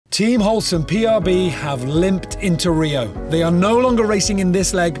Team Holcim-PRB have limped into Rio. They are no longer racing in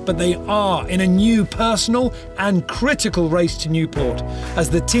this leg, but they are in a new personal and critical race to Newport, as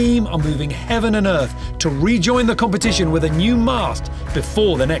the team are moving heaven and earth to rejoin the competition with a new mast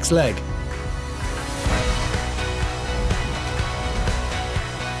before the next leg.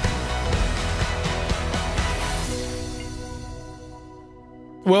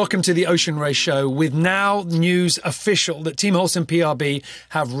 Welcome to the Ocean Race Show, with now news official that Team Holcim-PRB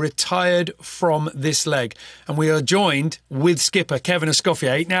have retired from this leg. And we are joined with skipper Kevin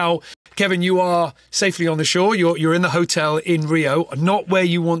Escoffier. Now, Kevin, you are safely on the shore. You're in the hotel in Rio, not where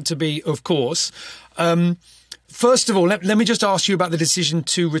you want to be, of course. First of all, let me just ask you about the decision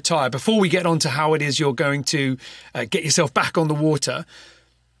to retire. Before we get on to how it is you're going to get yourself back on the water,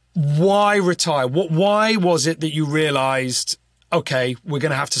 why retire? Why was it that you realised, okay, we're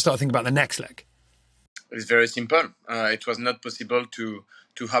going to have to start thinking about the next leg? It's very simple. It was not possible to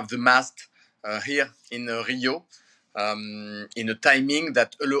have the mast here in Rio in a timing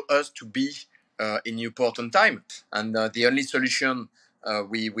that allow us to be in Newport on time. And the only solution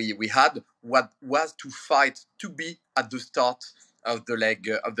we had was to fight to be at the start of the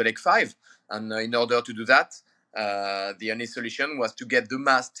leg 5. And in order to do that, the only solution was to get the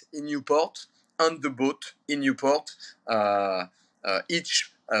mast in Newport and the boat in Newport.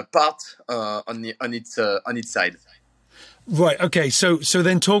 Each part on its side. Right. Okay. So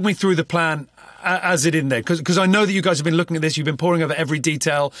then talk me through the plan as it in there, because I know that you guys have been looking at this. You've been poring over every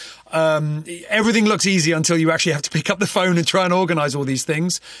detail. Everything looks easy until you actually have to pick up the phone and try and organise all these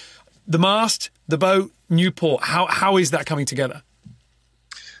things. The mast, the boat, Newport. How is that coming together?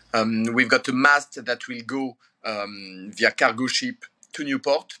 We've got a mast that will go via cargo ship to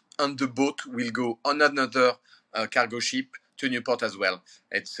Newport, and the boat will go on another cargo ship to Newport as well.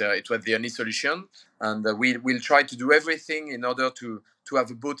 It was the only solution, and we'll try to do everything in order to have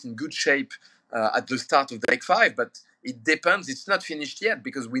a boat in good shape at the start of the leg 5, but it depends. It's not finished yet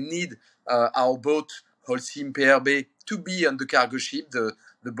because we need our boat, Holcim-PRB, to be on the cargo ship.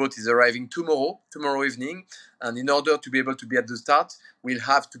 The boat is arriving tomorrow evening, and in order to be able to be at the start, we'll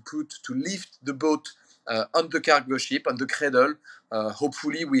have to lift the boat on the cargo ship, on the cradle.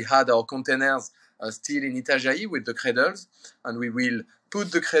 Hopefully we had our containers still in Itajaí with the cradles, and we will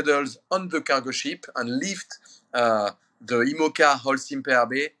put the cradles on the cargo ship and lift the IMOCA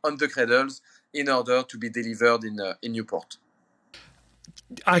Holcim-PRB on the cradles in order to be delivered in Newport.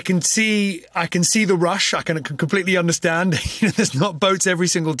 I can see the rush. I can completely understand. There's not boats every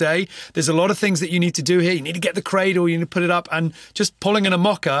single day. There's a lot of things that you need to do here. You need to get the cradle, you need to put it up, and just pulling an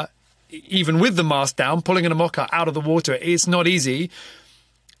IMOCA, even with the mast down, pulling an IMOCA out of the water, it's not easy.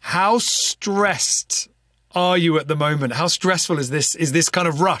 How stressed are you at the moment? How stressful is this kind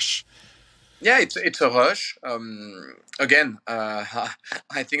of rush? Yeah, it's a rush. Again,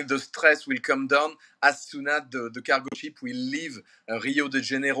 I think the stress will come down as soon as the cargo ship will leave Rio de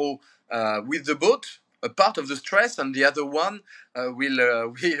Janeiro with the boat. A part of the stress, and the other one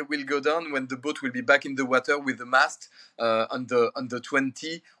will go down when the boat will be back in the water with the mast on the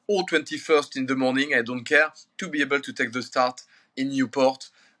 20 or 21st in the morning. I don't care, to be able to take the start in Newport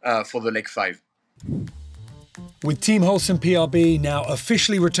for the leg 5. With Team Holcim-PRB now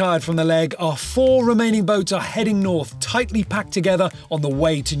officially retired from the leg, our 4 remaining boats are heading north, tightly packed together on the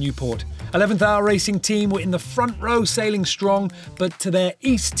way to Newport. 11th Hour Racing team were in the front row sailing strong, but to their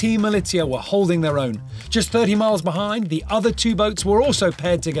east, Team Malizia were holding their own. Just 30 miles behind, the other 2 boats were also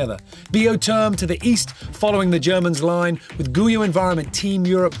paired together. GUYOT to the east, following the Germans' line, with GUYOT Environment Team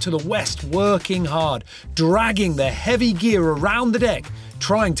Europe to the west, working hard, dragging their heavy gear around the deck,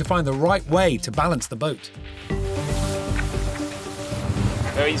 trying to find the right way to balance the boat.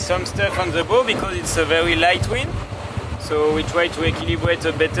 There is some stuff on the bow because it's a very light wind, so we try to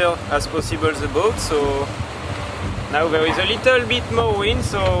equilibrate better as possible the boat. So now there is a little bit more wind,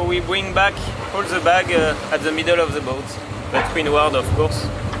 so we bring back all the bag at the middle of the boat, but windward, of course.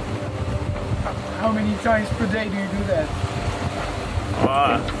 How many times per day do you do that?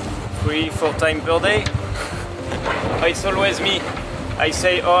 3-4 times per day. It's always me. I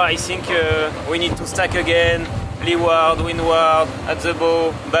say, I think we need to stack again. Leeward, windward, at the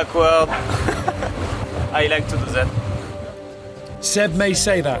bow, backward. I like to do that. Seb may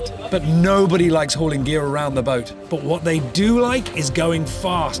say that, but nobody likes hauling gear around the boat. But what they do like is going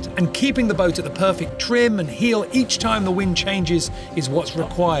fast, and keeping the boat at the perfect trim and heel each time the wind changes is what's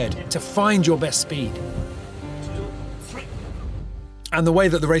required to find your best speed. And the way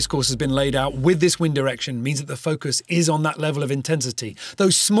that the racecourse has been laid out with this wind direction means that the focus is on that level of intensity.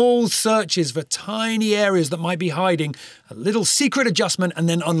 Those small searches for tiny areas that might be hiding, a little secret adjustment and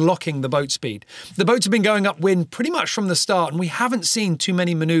then unlocking the boat speed. The boats have been going upwind pretty much from the start and we haven't seen too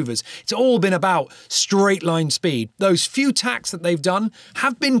many manoeuvres. It's all been about straight line speed. Those few tacks that they've done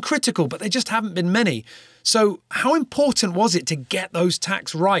have been critical, but they just haven't been many. So how important was it to get those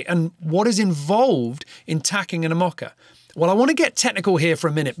tacks right and what is involved in tacking an IMOCA? Well, I want to get technical here for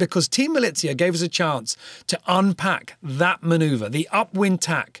a minute because Team Milizia gave us a chance to unpack that manoeuvre, the upwind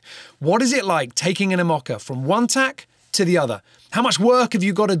tack. What is it like taking an IMOCA from one tack to the other? How much work have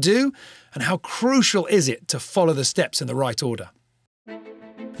you got to do? And how crucial is it to follow the steps in the right order?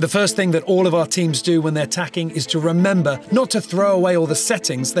 The first thing that all of our teams do when they're tacking is to remember not to throw away all the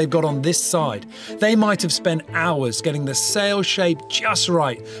settings they've got on this side. They might have spent hours getting the sail shape just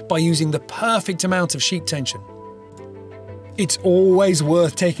right by using the perfect amount of sheet tension. It's always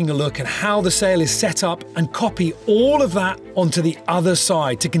worth taking a look at how the sail is set up and copy all of that onto the other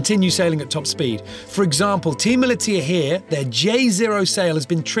side to continue sailing at top speed. For example, Team Milizia here, their J0 sail has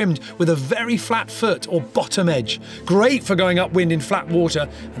been trimmed with a very flat foot or bottom edge. Great for going upwind in flat water,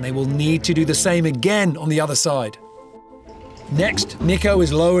 and they will need to do the same again on the other side. Next, Nico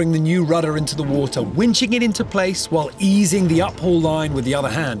is lowering the new rudder into the water, winching it into place while easing the uphaul line with the other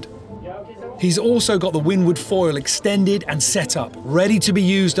hand. He's also got the windward foil extended and set up, ready to be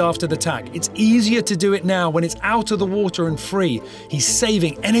used after the tack. It's easier to do it now when it's out of the water and free. He's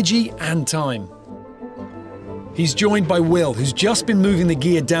saving energy and time. He's joined by Will, who's just been moving the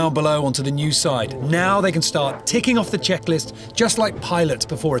gear down below onto the new side. Now they can start ticking off the checklist, just like pilots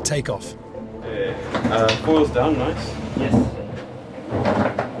before a takeoff. Foil's down, nice. Yes.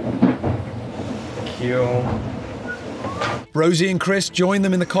 Thank you. Rosie and Chris join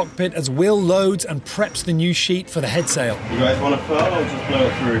them in the cockpit as Will loads and preps the new sheet for the head sail. You guys want to furl or just blow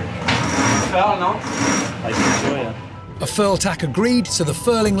it through? Furl, no? I think so, yeah. A furl tack agreed, so the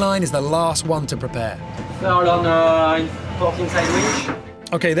furling line is the last one to prepare. Furl on port inside winch.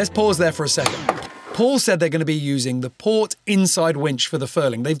 Okay, let's pause there for a second. Paul said they're going to be using the port inside winch for the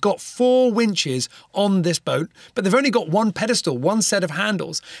furling. They've got 4 winches on this boat, but they've only got one pedestal, one set of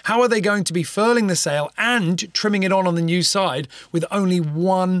handles. How are they going to be furling the sail and trimming it on the new side with only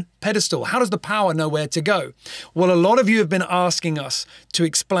one pedestal? How does the power know where to go? Well, a lot of you have been asking us to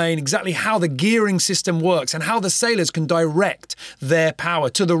explain exactly how the gearing system works and how the sailors can direct their power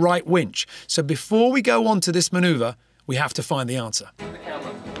to the right winch. So before we go on to this manoeuvre, we have to find the answer.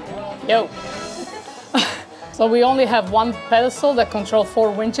 Yo. So we only have one pedestal that controls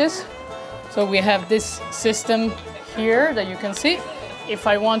 4 winches. So we have this system here that you can see. If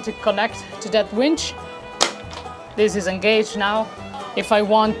I want to connect to that winch, this is engaged now. If I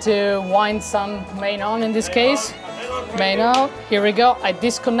want to wind some main on, in this case, main out, here we go. I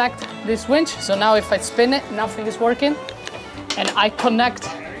disconnect this winch. So now if I spin it, nothing is working. And I connect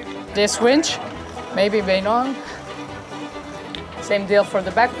this winch, maybe main on. Same deal for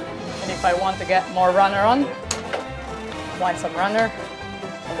the back. And if I want to get more runner on, wind some runner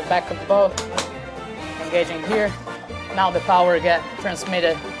on the back of the boat, engaging here. Now the power gets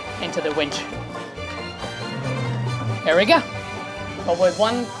transmitted into the winch. There we go. But with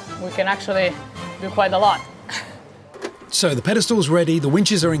one, we can actually do quite a lot. So the pedestal's ready, the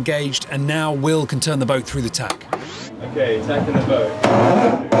winches are engaged, and now Will can turn the boat through the tack. Okay, tacking the boat.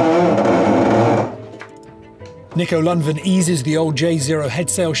 Nico Lundven eases the old J0 head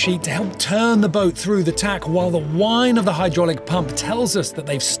sail sheet to help turn the boat through the tack, while the whine of the hydraulic pump tells us that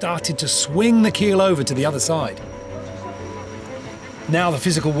they've started to swing the keel over to the other side. Now the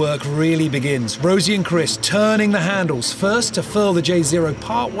physical work really begins. Rosie and Chris turning the handles, first to furl the J0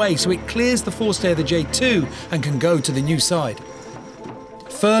 part way so it clears the forestay of the J2 and can go to the new side.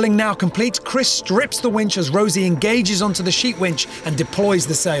 Furling now complete, Chris strips the winch as Rosie engages onto the sheet winch and deploys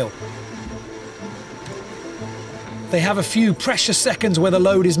the sail. They have a few precious seconds where the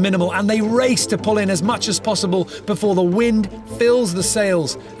load is minimal and they race to pull in as much as possible before the wind fills the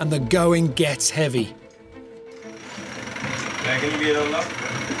sails and the going gets heavy. Can you be a little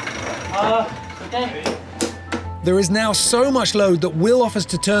up? Okay. There is now so much load that Will offers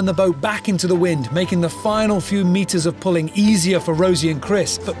to turn the boat back into the wind, making the final few meters of pulling easier for Rosie and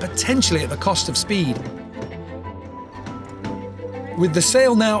Chris, but potentially at the cost of speed. With the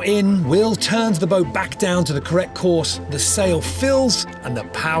sail now in, Will turns the boat back down to the correct course, the sail fills and the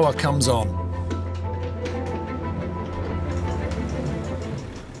power comes on.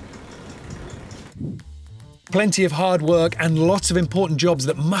 Plenty of hard work and lots of important jobs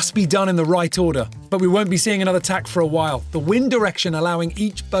that must be done in the right order. But we won't be seeing another tack for a while. The wind direction allowing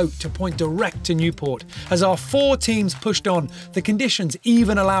each boat to point direct to Newport. As our 4 teams pushed on, the conditions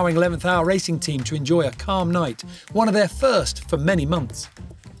even allowing 11th Hour Racing Team to enjoy a calm night, one of their first for many months.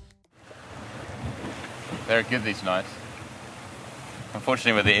 They're good these nights.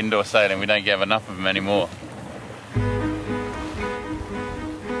 Unfortunately with the indoor sailing we don't get enough of them anymore.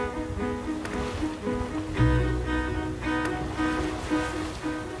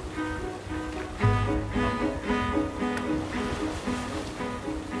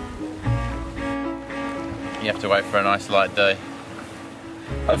 You have to wait for a nice light day.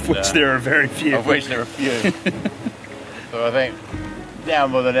 Of which there are very few. Of which there are few. So I think now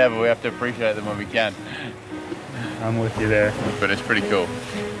more than ever we have to appreciate them when we can. I'm with you there. But it's pretty cool.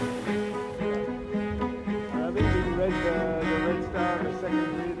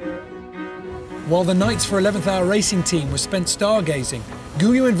 While the nights for 11th Hour Racing Team were spent stargazing,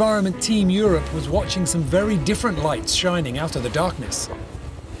 GUYOT Environment Team Europe was watching some very different lights shining out of the darkness.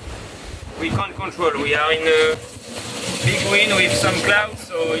 We can't control. We are in a big wind with some clouds,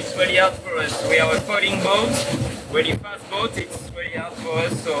 so it's really hard for us. We are a foiling boat, really fast boat. It's really hard for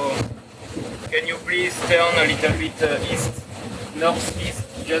us. So can you please turn a little bit east, northeast,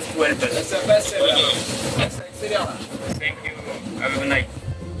 just to help us? Thank you. Have a good night.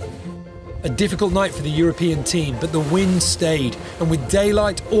 A difficult night for the European team, but the wind stayed, and with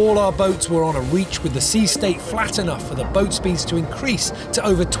daylight all our boats were on a reach with the sea state flat enough for the boat speeds to increase to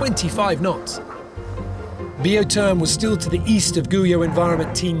over 25 knots. GUYOT was still to the east of GUYOT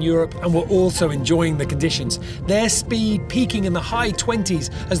Environment Team Europe and were also enjoying the conditions, their speed peaking in the high 20s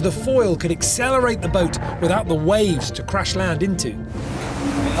as the foil could accelerate the boat without the waves to crash land into.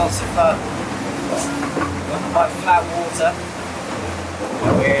 Lots of quite flat water.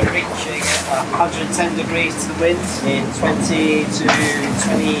 We're reaching 110 degrees to the wind in 20 to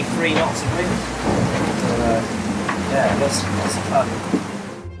 23 knots of wind. Yeah, lots of fun.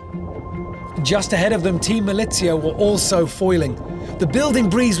 Just ahead of them, Team Milizia were also foiling. The building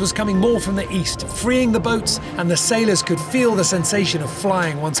breeze was coming more from the east, freeing the boats, and the sailors could feel the sensation of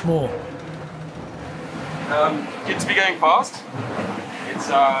flying once more. Good to be going fast. It's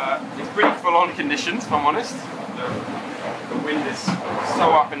pretty full-on conditions, if I'm honest. The wind is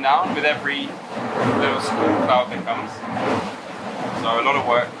so up and down with every little squall cloud that comes. So a lot of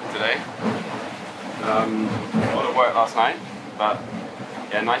work today. A lot of work last night, but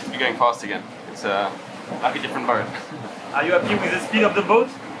yeah, nice to be going fast again. It's like a different boat. Are you happy with the speed of the boat?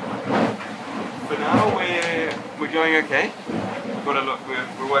 For now, we're going okay. We've got a look.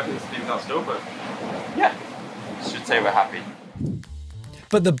 We're working things out still, but yeah, should say we're happy.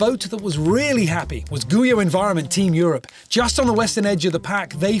 But the boat that was really happy was GUYOT Environment Team Europe. Just on the western edge of the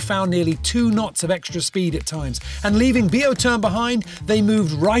pack, they found nearly 2 knots of extra speed at times. And leaving GUYOT behind, they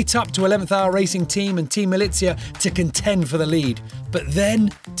moved right up to 11th Hour Racing Team and Team Milizia to contend for the lead. But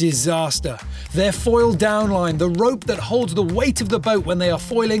then, disaster. Their foil downline, the rope that holds the weight of the boat when they are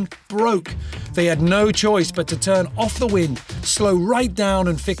foiling, broke. They had no choice but to turn off the wind, slow right down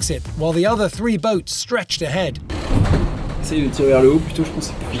and fix it, while the other 3 boats stretched ahead. Essaye de tirer vers le haut plutôt, je pense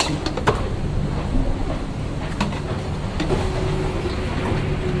que c'est plus facile.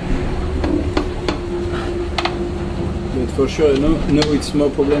 But for sure, no, it's more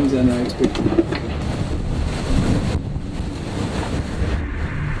problems than I expected.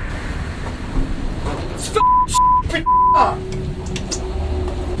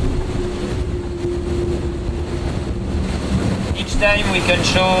 Each time we can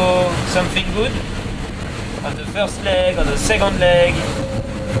show something good. On the first leg, on the second leg,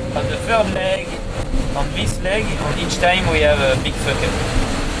 on the third leg, on this leg, and each time we have a big fuck up.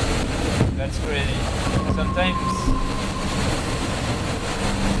 That's crazy. Sometimes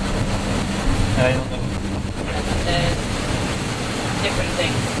I don't know. Different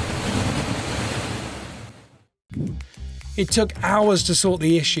things. It took hours to sort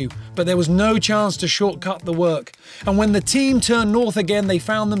the issue, but there was no chance to shortcut the work. And when the team turned north again, they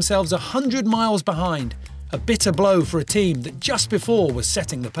found themselves 100 miles behind. A bitter blow for a team that just before was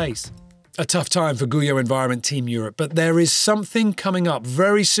setting the pace. A tough time for GUYOT Environment Team Europe, but there is something coming up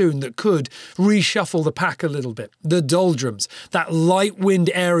very soon that could reshuffle the pack a little bit. The Doldrums, that light wind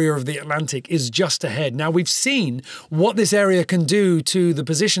area of the Atlantic, is just ahead. Now, we've seen what this area can do to the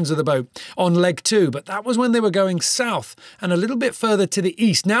positions of the boat on leg 2, but that was when they were going south and a little bit further to the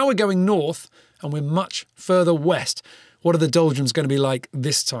east. Now we're going north and we're much further west. What are the Doldrums going to be like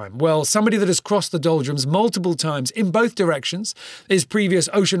this time? Well, somebody that has crossed the Doldrums multiple times in both directions is previous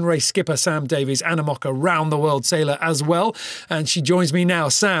ocean race skipper Sam Davies, and a mocker round-the-world sailor as well. And she joins me now.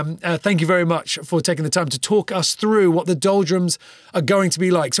 Sam, thank you very much for taking the time to talk us through what the Doldrums are going to be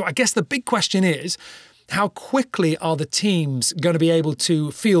like. So I guess the big question is, how quickly are the teams going to be able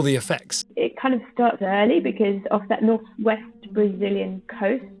to feel the effects? It kind of starts early because off that northwest Brazilian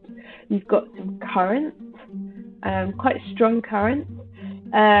coast, you've got some currents, quite strong currents.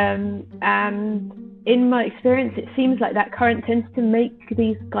 And in my experience, it seems like that current tends to make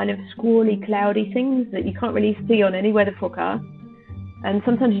these kind of squally, cloudy things that you can't really see on any weather forecast. And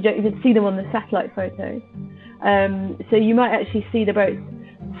sometimes you don't even see them on the satellite photos. So you might actually see the boats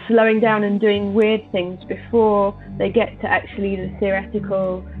slowing down and doing weird things before they get to actually the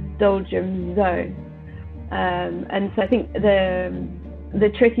theoretical doldrum zone. And so I think the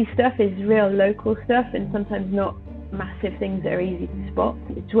tricky stuff is real local stuff and sometimes not massive things that are easy to spot.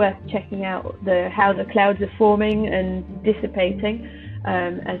 It's worth checking out how the clouds are forming and dissipating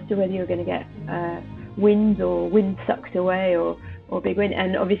as to whether you're going to get wind or wind sucked away or big wind.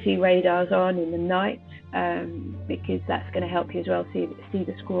 And obviously radars on in the night because that's going to help you as well see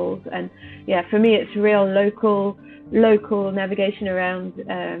the squalls. And yeah, for me it's real local navigation around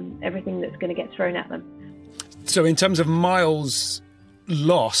everything that's going to get thrown at them. So in terms of miles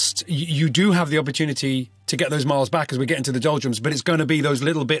lost, you do have the opportunity to get those miles back as we get into the Doldrums, but it's going to be those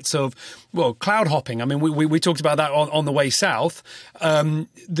little bits of, well, cloud hopping. I mean, we talked about that on the way south.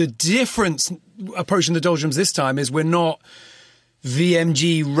 The difference approaching the Doldrums this time is we're not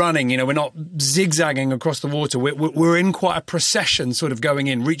VMG running, we're not zigzagging across the water. We're in quite a procession sort of going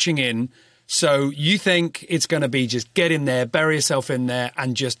in, reaching in. So you think it's going to be just get in there, bury yourself in there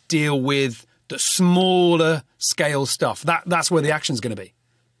and just deal with the smaller scale stuff. That's where the action's going to be.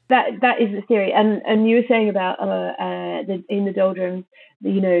 That is the theory. And you were saying about in the Doldrums,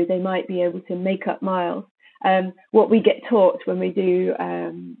 they might be able to make up miles. What we get taught when we do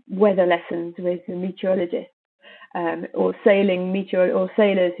weather lessons with the meteorologists or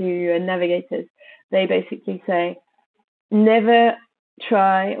sailors who are navigators, they basically say, never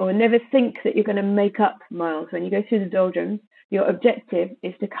try or never think that you're going to make up miles when you go through the Doldrums. Your objective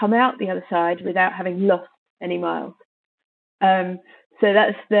is to come out the other side without having lost any miles. So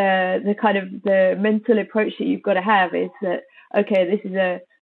that's the kind of the mental approach that you've got to have, is that, okay,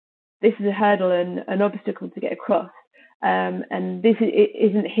 this is a hurdle and an obstacle to get across. And it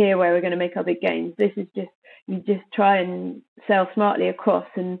isn't here where we're going to make our big gains. This is you just try and sail smartly across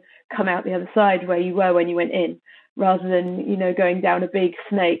and come out the other side where you were when you went in, rather than, going down a big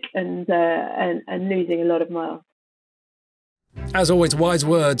snake and losing a lot of miles. As always, wise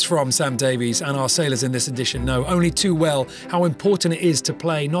words from Sam Davies, and our sailors in this edition know only too well how important it is to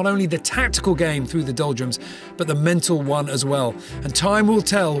play not only the tactical game through the Doldrums, but the mental one as well. And time will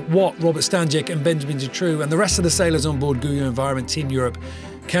tell what Robert Stanczyk and Benjamin Dutroux and the rest of the sailors on board GUYOT Environment Team Europe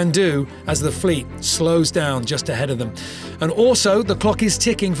can do as the fleet slows down just ahead of them. And also, the clock is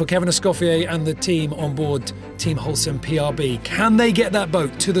ticking for Kevin Escoffier and the team on board Team Holcim-PRB. Can they get that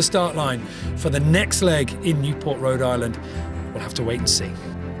boat to the start line for the next leg in Newport, Rhode Island? We'll have to wait and see.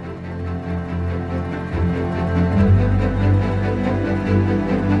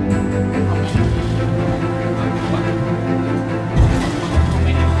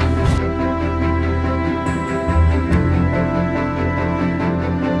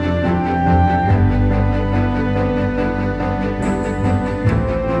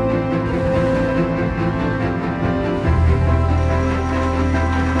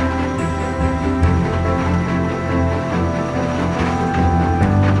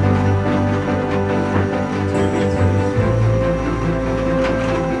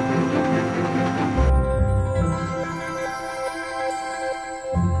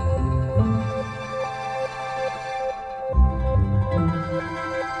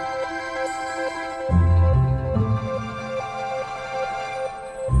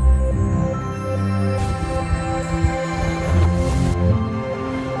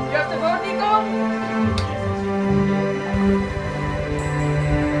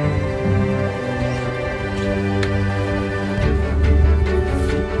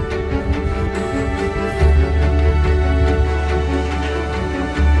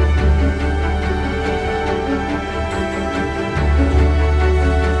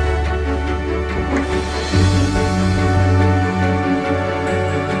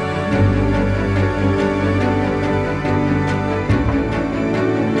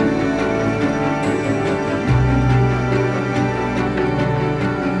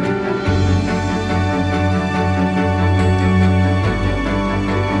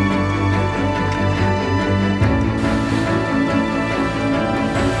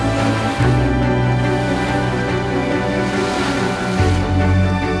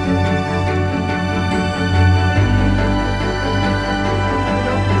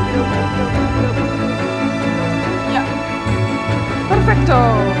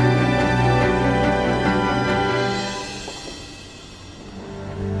 Toronto.